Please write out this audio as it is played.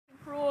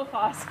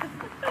fast.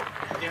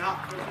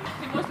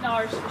 Ich muss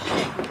noch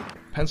schicken.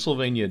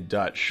 Pennsylvania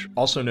Dutch,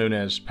 also known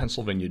as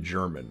Pennsylvania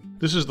German.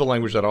 This is the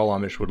language that all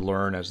Amish would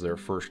learn as their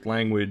first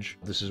language.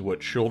 This is what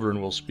children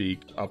will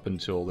speak up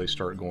until they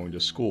start going to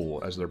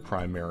school as their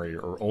primary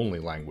or only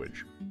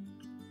language.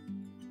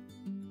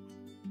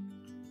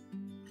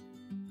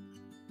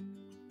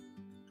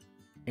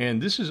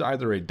 And this is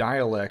either a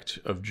dialect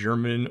of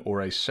German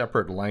or a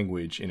separate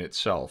language in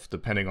itself,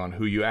 depending on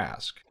who you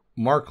ask.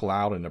 Mark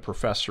Louden, a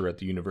professor at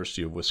the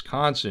University of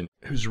Wisconsin,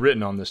 who's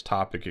written on this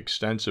topic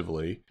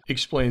extensively,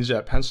 explains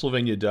that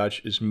Pennsylvania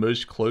Dutch is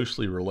most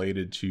closely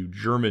related to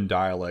German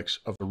dialects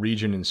of a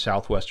region in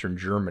southwestern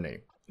Germany.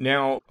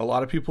 Now, a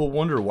lot of people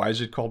wonder, why is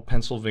it called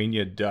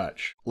Pennsylvania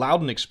Dutch?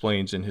 Louden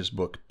explains in his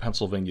book,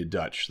 Pennsylvania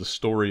Dutch, The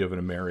Story of an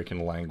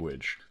American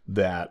Language,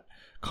 that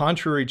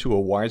contrary to a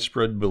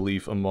widespread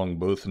belief among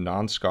both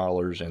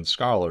non-scholars and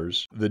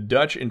scholars, the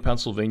Dutch in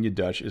Pennsylvania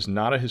Dutch is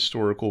not a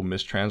historical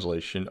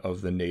mistranslation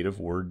of the native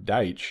word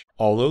Deutsch.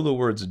 Although the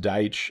words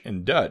Deutsch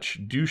and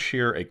Dutch do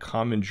share a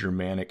common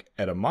Germanic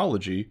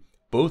etymology,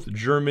 both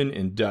German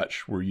and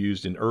Dutch were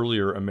used in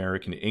earlier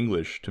American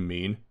English to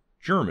mean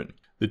German.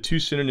 The two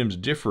synonyms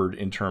differed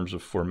in terms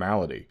of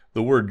formality.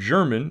 The word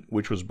German,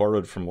 which was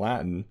borrowed from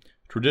Latin,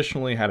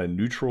 traditionally had a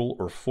neutral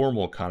or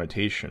formal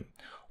connotation,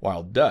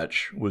 while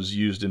Dutch was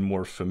used in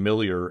more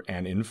familiar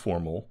and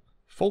informal,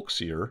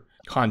 folksier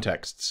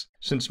contexts.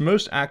 Since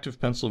most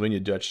active Pennsylvania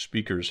Dutch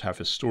speakers have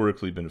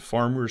historically been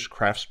farmers,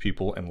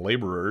 craftspeople, and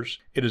laborers,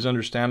 it is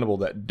understandable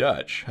that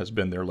Dutch has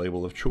been their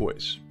label of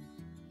choice.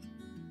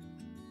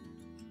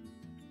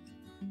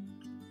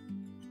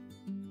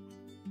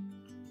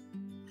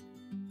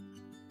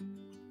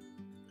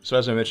 So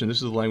as I mentioned,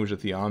 this is the language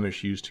that the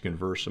Amish use to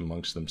converse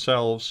amongst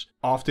themselves.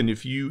 Often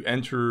if you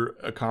enter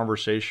a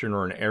conversation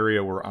or an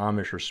area where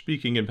Amish are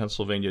speaking in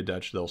Pennsylvania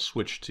Dutch, they'll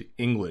switch to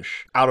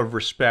English out of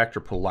respect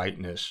or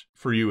politeness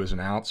for you as an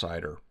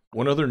outsider.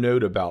 One other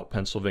note about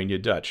Pennsylvania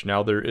Dutch.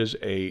 Now, there is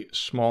a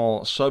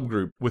small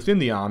subgroup within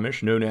the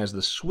Amish known as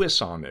the Swiss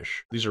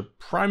Amish. These are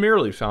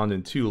primarily found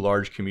in two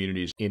large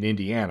communities in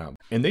Indiana,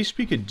 and they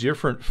speak a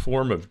different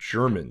form of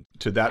German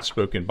to that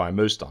spoken by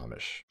most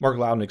Amish. Mark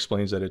Louden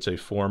explains that it's a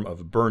form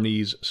of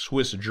Bernese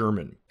Swiss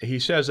German. He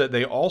says that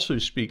they also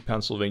speak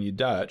Pennsylvania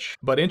Dutch,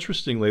 but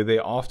interestingly, they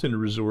often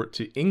resort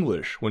to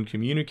English when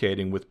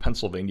communicating with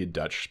Pennsylvania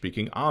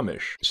Dutch-speaking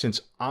Amish,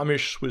 since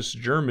Amish Swiss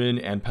German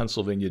and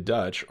Pennsylvania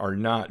Dutch are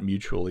not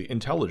mutually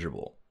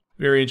intelligible.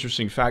 Very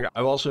interesting fact.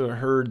 I've also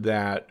heard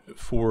that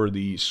for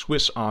the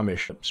Swiss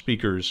Amish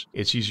speakers,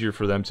 it's easier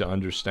for them to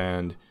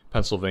understand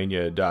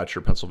Pennsylvania Dutch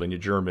or Pennsylvania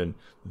German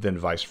than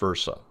vice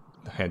versa,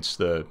 hence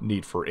the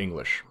need for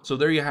English. So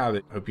there you have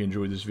it. Hope you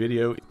enjoyed this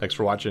video. Thanks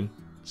for watching.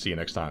 See you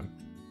next time.